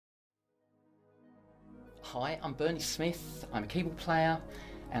Hi, I'm Bernie Smith, I'm a keyboard player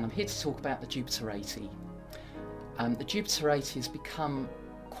and I'm here to talk about the Jupiter-80. The Jupiter-80 has become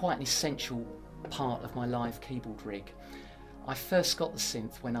quite an essential part of my live keyboard rig. I first got the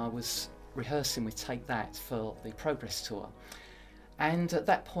synth when I was rehearsing with Take That for the Progress Tour, and at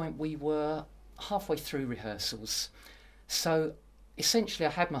that point we were halfway through rehearsals, so essentially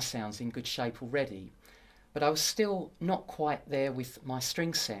I had my sounds in good shape already, but I was still not quite there with my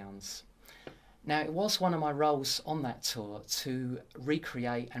string sounds. Now, it was one of my roles on that tour to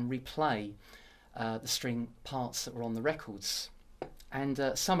recreate and replay the string parts that were on the records.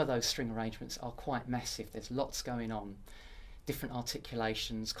 And some of those string arrangements are quite massive. There's lots going on, different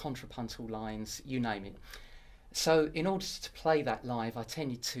articulations, contrapuntal lines, you name it. So in order to play that live, I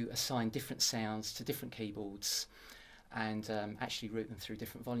tended to assign different sounds to different keyboards and actually route them through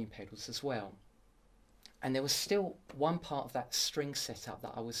different volume pedals as well. And there was still one part of that string setup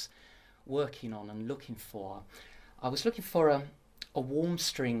that I was working on and looking for. I was looking for a warm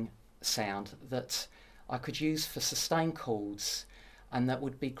string sound that I could use for sustained chords and that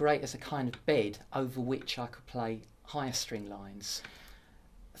would be great as a kind of bed over which I could play higher string lines.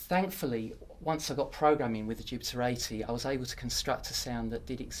 Thankfully, once I got programming with the Jupiter-80, I was able to construct a sound that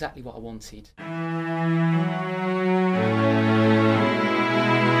did exactly what I wanted.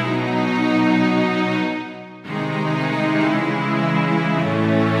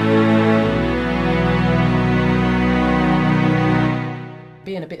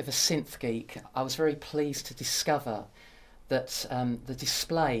 Being a bit of a synth geek, I was very pleased to discover that the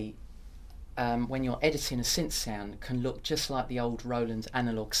display when you're editing a synth sound can look just like the old Roland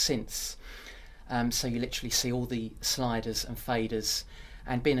analog synths. So you literally see all the sliders and faders,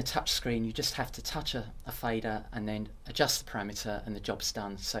 and being a touch screen you just have to touch a fader and then adjust the parameter and the job's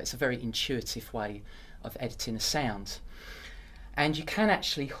done. So it's a very intuitive way of editing a sound. And you can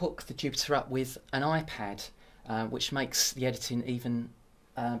actually hook the Jupiter up with an iPad, which makes the editing even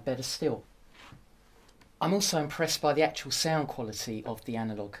better still. I'm also impressed by the actual sound quality of the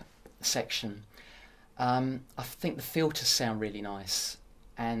analog section. I think the filters sound really nice,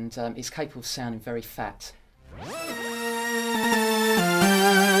 and it's capable of sounding very fat.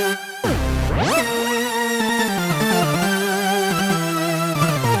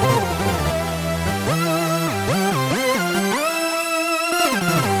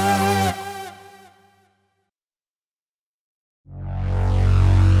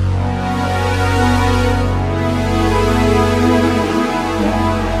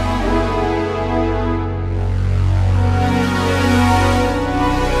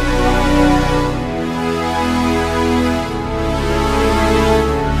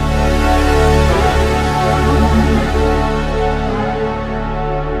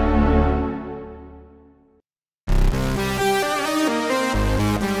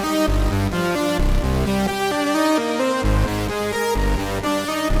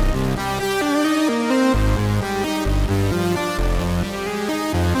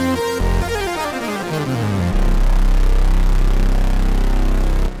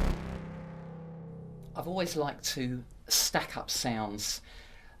 I've always liked to stack up sounds.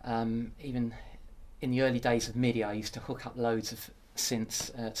 Even in the early days of MIDI, I used to hook up loads of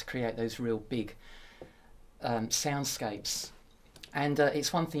synths to create those real big soundscapes. And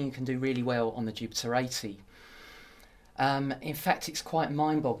it's one thing you can do really well on the Jupiter-80. In fact, it's quite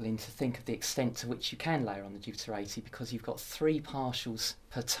mind-boggling to think of the extent to which you can layer on the Jupiter-80, because you've got 3 partials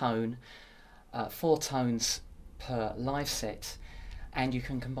per tone, 4 tones per live set, and you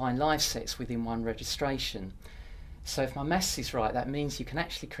can combine live sets within one registration. So if my maths is right, that means you can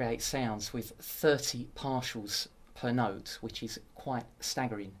actually create sounds with 30 partials per note, which is quite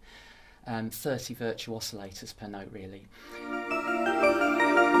staggering. 30 virtual oscillators per note, really.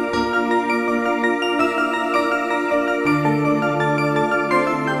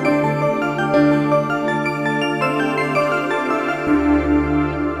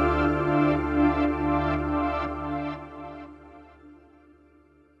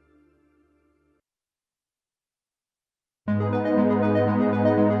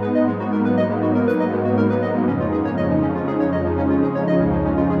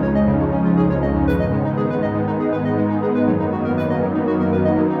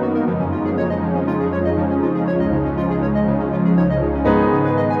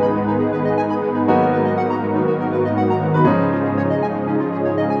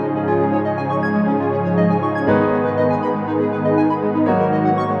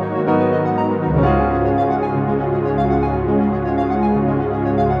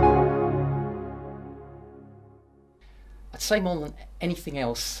 I'd say more than anything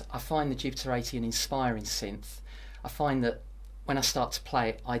else, I find the Jupiter-80 an inspiring synth. I find that when I start to play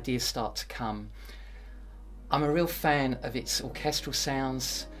it, ideas start to come. I'm a real fan of its orchestral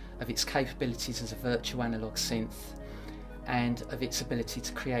sounds, of its capabilities as a virtual analog synth, and of its ability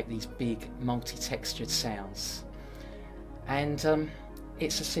to create these big multi-textured sounds. And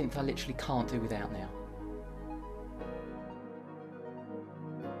it's a synth I literally can't do without now.